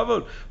on his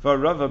kavod? For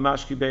Rava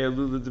mashki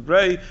be'elula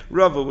debrei,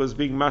 Rava was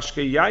being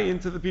mashke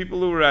yayin to the people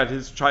who were at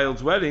his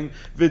child's wedding,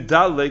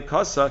 vidal le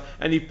kasa,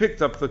 and he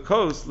picked up the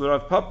kos,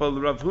 l'Rav Papa,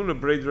 l'Rav Huna,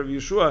 braid Rav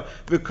Yeshua,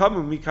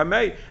 v'kamu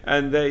mikamei,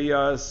 and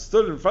they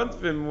stood in front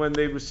of him when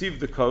they received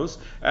the kos,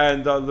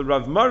 and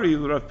l'Rav Mari,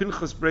 l'Rav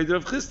Pinchas, braid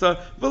Rav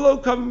Chisda,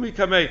 v'lo kamu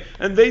mikamei,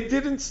 and they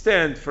didn't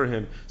stand for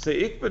him. So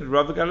Ikbid,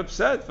 Rava got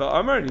upset,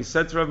 v'amar, and he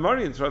said to Rav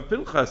Mari and to Rav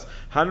Pinchas,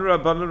 Han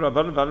Rabbanon,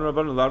 Rabbanon, Van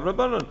Rabbanon, La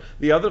Rabbanon,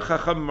 the other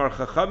Chachamim are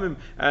Chachamim,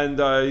 and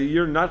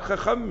you're not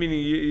Chacham, meaning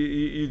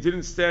you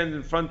didn't stand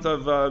in front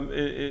of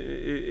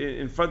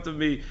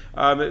me,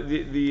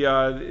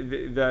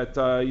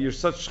 that you're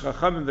such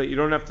Chachamim that you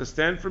don't have to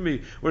stand for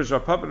me, whereas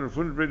Rav Papa and Rav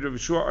Huna, Rav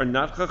Yeshua are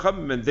not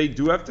Chachamim, and they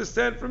do have to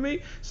stand for me.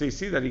 So you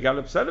see that he got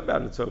upset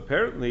about it. So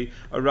apparently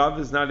a Rav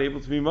is not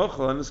able to be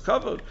mochel on his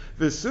kavod.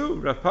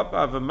 V'su Rav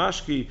Papa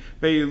avamashki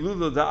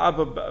be'ilula da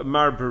Abba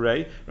Mar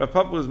berei. Rav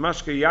Papa was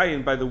mashke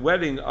yayin by the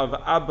wedding of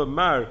Abba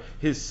Mar,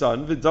 his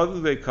son.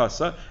 V'dadu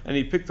kasa, and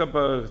he picked up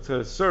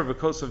to serve a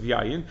kos of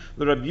yayin.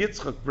 The Rabbi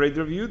Yitzchak brei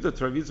Rav Yehuda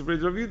to Rav Yitzchak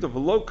brei Rav Yehuda.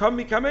 V'lo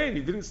kami kamein. He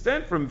didn't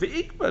stand for him.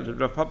 V'ikbad.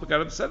 Rav Papa got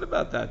upset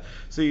about that.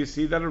 So you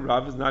see that a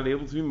Rav is not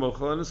able to be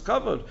mochel on his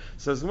kavod.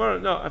 Says Gemara,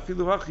 no,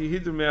 afilu hachi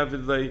hidur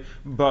me'avid lei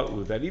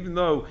ba'u. That even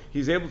though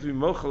he's able to be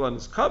mochel on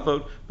his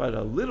kavod, but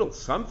a little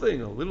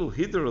something, a little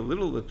hidur, a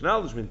little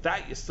acknowledgement,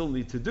 that you still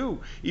need to do,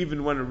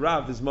 even when a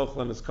Rav is mochel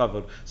on his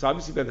kavod. So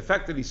obviously by the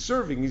fact that he's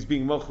serving, he's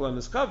being mochel on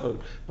his kavod,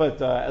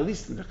 but at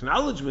least an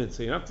acknowledgement,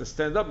 so you don't have to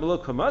stand up, melo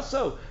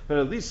kamaso, but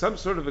at least some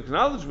sort of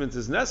acknowledgement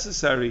is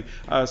necessary,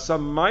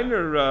 some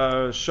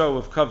minor show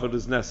of kavod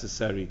is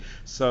necessary.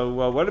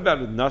 So what about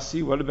a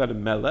nasi, what about a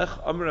melech?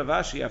 Amar Rav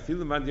Ashi,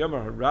 afilu man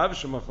yamar harav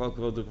shemachal al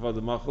kavodo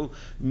kavodo machal,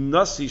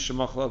 nasi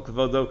shemachal al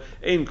kavodo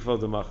ein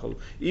kavodo machal.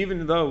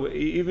 Even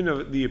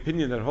the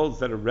opinion that holds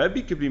that a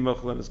Rebbe could be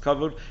mochel on his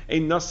kavod, a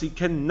nasi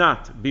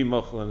cannot be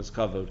mochel on his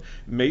kavod.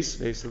 Meis,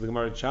 so the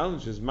Gemara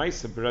challenges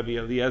Maisa b'Rabbi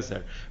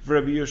Eliezer,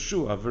 v'Rabbi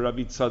Yeshua,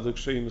 v'Rabbi Tzadok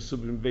Sheim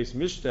Mesubim Beis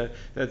Mishteh,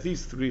 that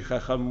these three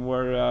chacham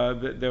were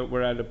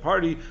at a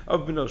party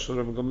of Beno Shel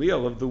Rabbi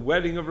Gamliel, of the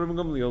wedding of Rabbi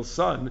Gamliel's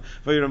son.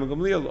 V'Rabbi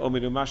Gamliel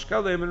omedu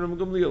mashkalem, and Rabbi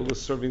Gamliel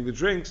was serving the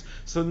drinks.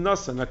 So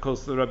Nasa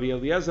nakos to Rabbi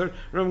Eliezer.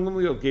 Rabbi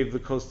Gamliel gave the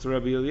kos to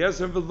Rabbi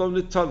Eliezer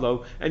v'lo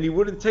nitalo, and he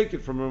wouldn't take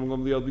it from Rabbi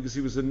Gamliel because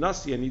he was a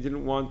nasi and he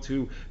didn't want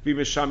to be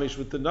meshamish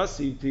with the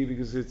nasi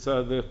because it's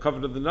the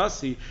covenant of the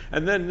nasi.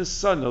 And then his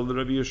son,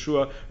 Rabbi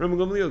Yeshua, Rabbi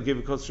Gamliel gave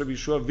a kos to Rabbi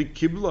Yeshua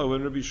v'kiblo,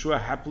 and Rabbi Yeshua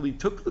happily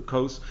took the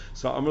kos.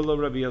 So Amarlo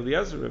Rabbi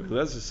Eliezer. Rabbi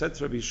Eliezer said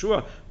to Rabbi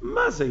Yeshua,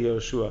 Maze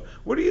Yeshua,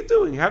 what are you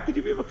doing? How could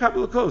you be a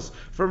kabbalah kos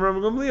from Rabbi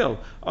Gamliel?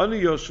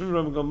 Anu Yoshua,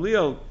 Rabbi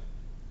Gamliel.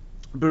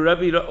 We're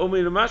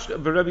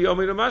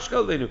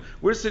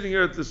sitting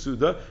here at the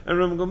Suda, and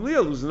Rabbi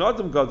Gamliel, who's an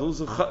Adam Gadol,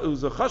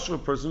 who's a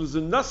chashva person, who's a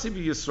Nasi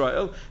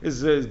Yisrael,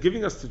 is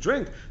giving us to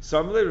drink.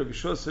 So Amalei Rabbi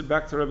Shua said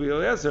back to Rabbi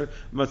Eliezer,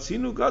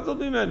 Matzinu Gadol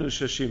b'menu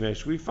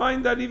sheshimesh. We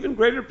find that even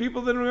greater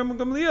people than Rabbi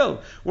Gamliel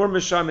were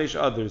meshamesh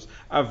others.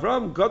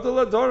 Avram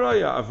Gadol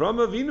Adoraya. Avram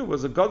Avinu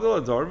was a Gadol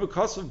Ador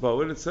because of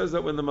Bo, and it says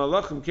that when the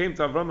Malachim came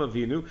to Avram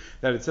Avinu,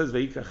 that it says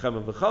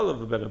Veikachem V'chalav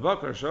V'ben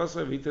Abakar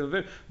Shasa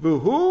V'iten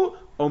V'hu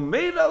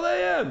Omeid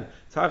Alei.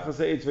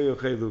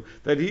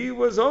 That he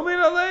was Omer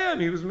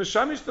Aleim, he was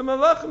Meshamish the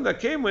Malachim that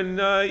came when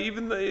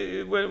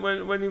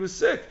when he was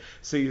sick.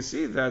 So you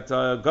see that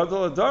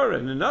Gadol Adar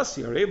and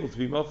Nasi are able to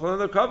be Mochel on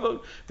their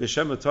Kavod. The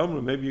Shema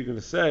Tomru, maybe you're going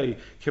to say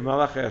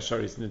Kemalachei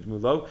Asharis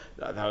Nidmulo.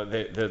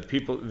 The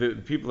people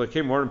that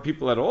came weren't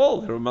people at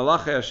all; they were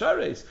Malachei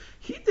Asharis.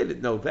 He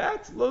didn't know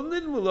that. Lo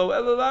Nidmulo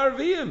Elal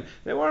Arvim.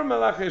 They weren't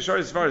Malachei Asharis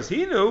as far as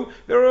he knew.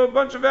 There were a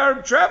bunch of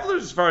Arab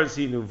travelers as far as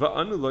he knew.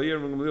 Va'anu lo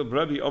Yerem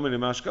Rabbi Omer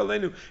Mashkalenu.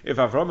 If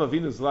Avram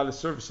Avinu is allowed to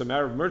serve some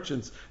Arab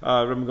merchants,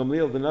 Rabbi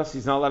Gamliel the Nasi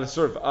is not allowed to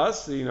serve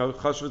us.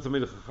 Chashva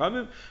Tamid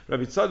Chachamim.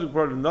 Rabbi Tzadok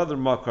brought another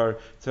makar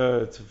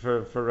for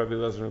Rabbi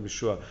Eliezer and Rabbi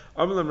Shua.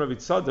 Amalam Rabbi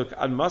Tzadok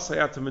an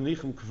Masayat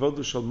Manichem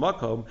Kavodu Shel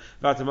Makom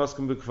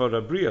V'Atamaskim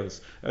B'Kavod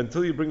Abrios.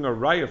 Until you bring a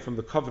raya from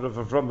the covenant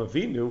of Avram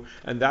Avinu,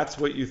 and that's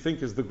what you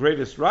think is the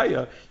greatest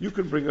raya, you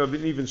can bring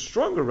an even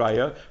stronger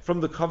raya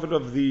from the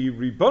covenant of the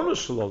Ribono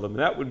Shel Olam, and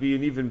that would be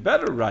an even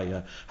better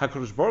raya.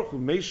 Hakadosh Baruch Hu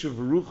Meishav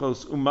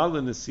Ruchos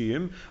Umalin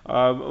Nesiim.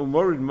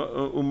 Umorid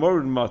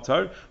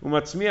matar,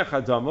 umatzmiach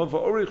adama,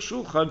 va'orich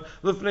shulchan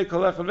lifnei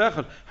kol echad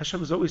ve'echad.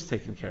 Hashem is always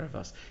taking care of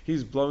us.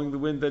 He's blowing the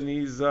wind, and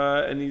he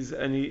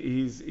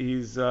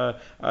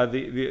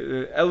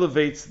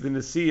elevates the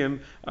Nesiim,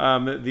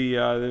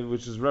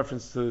 which is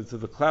reference to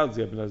the clouds.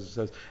 The Ibn Ezra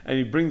says, and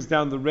he brings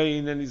down the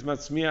rain, and he's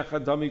matzmiach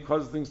adama. He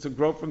causes things to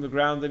grow from the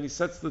ground, and he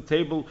sets the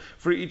table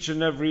for each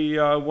and every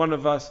one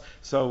of us.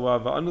 So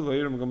va'anu lo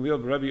yiram gamliel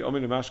b'Rebbe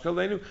omer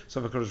mashkalenu.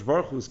 So Hakadosh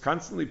Baruch Hu is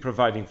constantly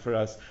providing for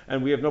us,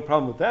 and we have no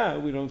problem with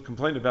that. We don't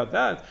complain about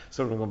that.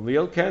 So Rabbi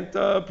Gamliel can't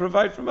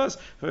provide for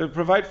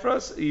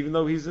us, even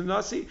though he's a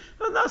Nasi.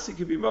 A Nasi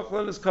could be Mochel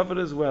on his Kavod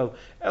as well.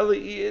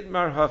 Eli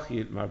Itmar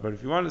Hachi Itmar. But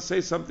if you want to say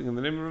something in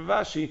the name of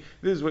Rav Ashi,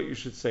 this is what you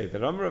should say.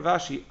 That Amar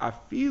Rav Ashi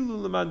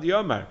Afilu L'man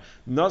Diomar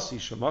Nasi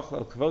Shemachal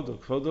Al Kavodo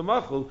Kavodo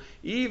Machal.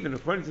 Even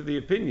according to the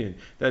opinion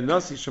that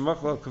Nasi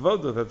Shemachal Al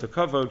Kavodo, that the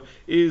Kavod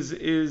is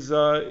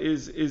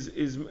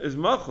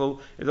Machal,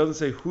 it doesn't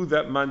say who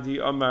that Mandi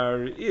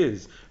Amar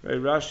is. Right?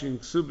 Rashi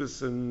and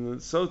Ksubis and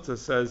Sota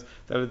says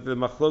that the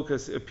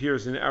machlokas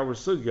appears in our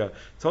sugya.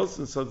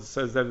 Tolson Sota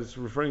says that it's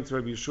referring to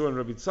Rabbi Yeshua and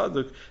Rabbi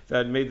Tzadok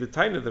that made the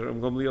taina that Rabbi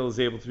Gamliel is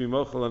able to be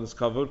mochel on his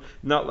kavod,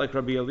 not like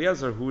Rabbi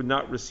Eliezer who would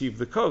not receive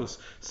the kos.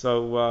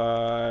 So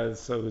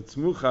it's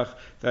muchach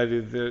that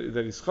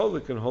he's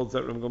cholik and holds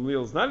that Rabbi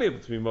Gamliel is not able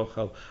to be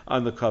mochel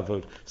on the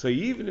kavod. So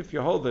even if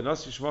you hold that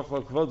nasi shemachal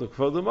al kavodo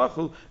kavodo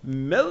machal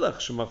melech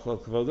shemachal al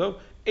kavodo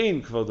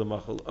ein Kavod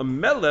Machal. A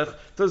melech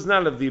does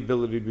not have the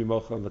ability to be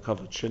Machal on the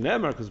Kavod.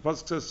 Shenemar, because the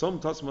pasuk says, Som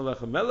Tas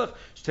Melecha Melech,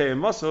 Shtei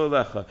Maso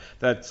Elecha.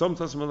 That Som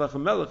Tas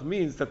Melecha Melech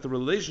means that the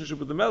relationship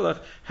with the Melech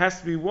has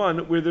to be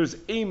one where there's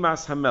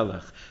Emas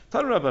HaMelech.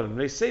 Tan Rabbanim,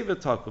 Reiseva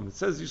Takum. It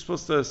says you're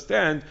supposed to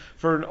stand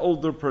for an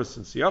older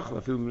person.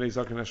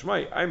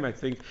 I might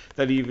think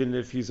that even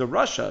if he's a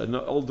Rasha, an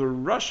older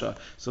Rasha,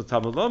 so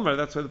Talmud Lomar,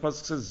 that's why the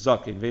pasuk says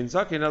Zakin. Vein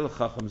Zakin el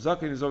Chacham.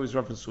 Zakin is always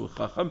reference to a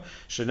Chacham.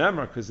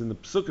 Shenemar, because in the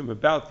psukim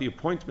about the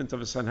appointment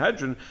of a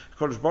Sanhedrin,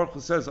 Kodesh Baruch Hu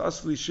says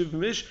Asli Shiv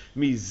Mish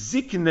Mi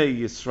Ziknei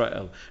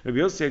Yisrael. Rabbi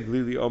Yossi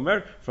Aglili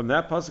Omer, from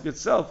that pasuk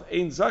itself,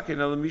 Ein Zakin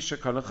el Misha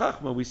Kana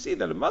Chachma. We see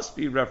that it must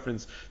be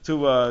reference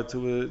to a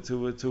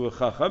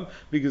Chacham,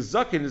 because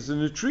Zakin is an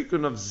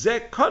utrikun of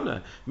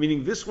Zekana,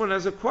 meaning this one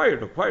has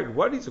acquired. Acquired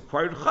what? He's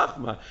acquired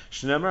Chachma.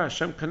 Shnemar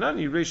Hashem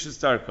Kanani Reishis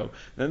Darko.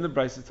 Then the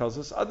Brisa tells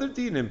us other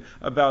dinim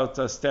about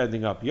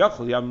standing up.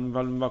 Yachal Yam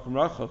Makom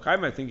Rachok. I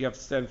might think you have to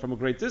stand from a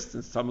great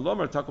distance.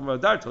 Tamalomar Takum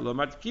Vadarta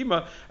Lomar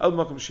Tikima El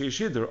Makom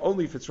Sheishider.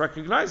 Only if it's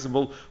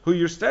recognizable who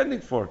you're standing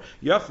for.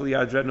 Yachal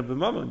Yadrena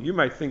B'Mamon. You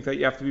might think that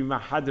you have to be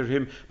mahader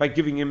him by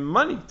giving him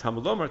money.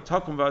 Tamalomar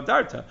Takum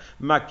Vadarta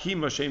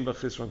Makima Shein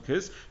B'Chisron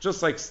Kis.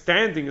 Just like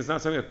standing is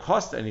not something that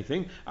costs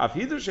anything.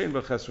 Afhider Shein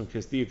B'Chisron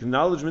Kis. The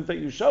acknowledgement that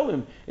you show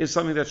him is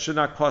something that should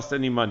not cost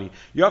any money.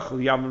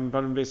 Yachal Yam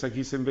Banim Beis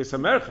Hakisim Beis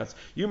Hamerchatz.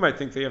 You might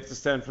think that you have to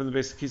stand from the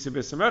Beis Hakisim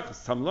Beis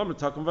Hamerchatz. Tamalomar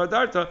Takum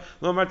Vadarta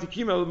Lomar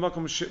Tikima El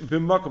Makom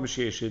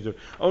Sheishider.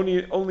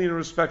 Only in a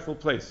respectful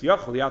place.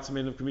 Yachal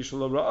Yatzamein of Kamishal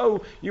Lo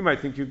Ra'o. You might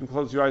think you can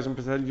close your eyes and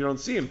pretend you don't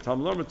see him.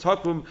 Tamalomar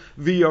Takum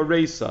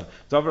V'Yaresa.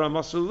 Davar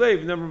HaMasur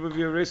Leiv Never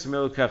V'Yaresa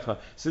Melokecha.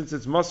 Since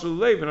it's Masur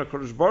Leiv, and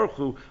HaKadosh Baruch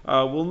Hu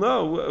will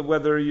know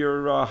whether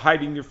you're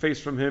hiding your face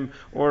from him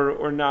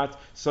or not.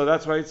 So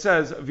that's why it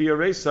says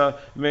V'Yaresa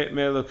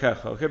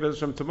Melokecha. Okay, but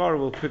from tomorrow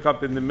we'll pick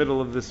up in the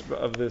middle of this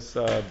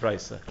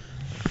brisa.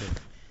 Okay.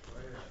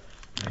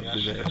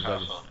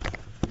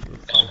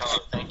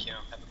 Thank you.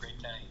 Have a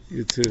great day.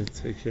 You too.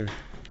 Take care.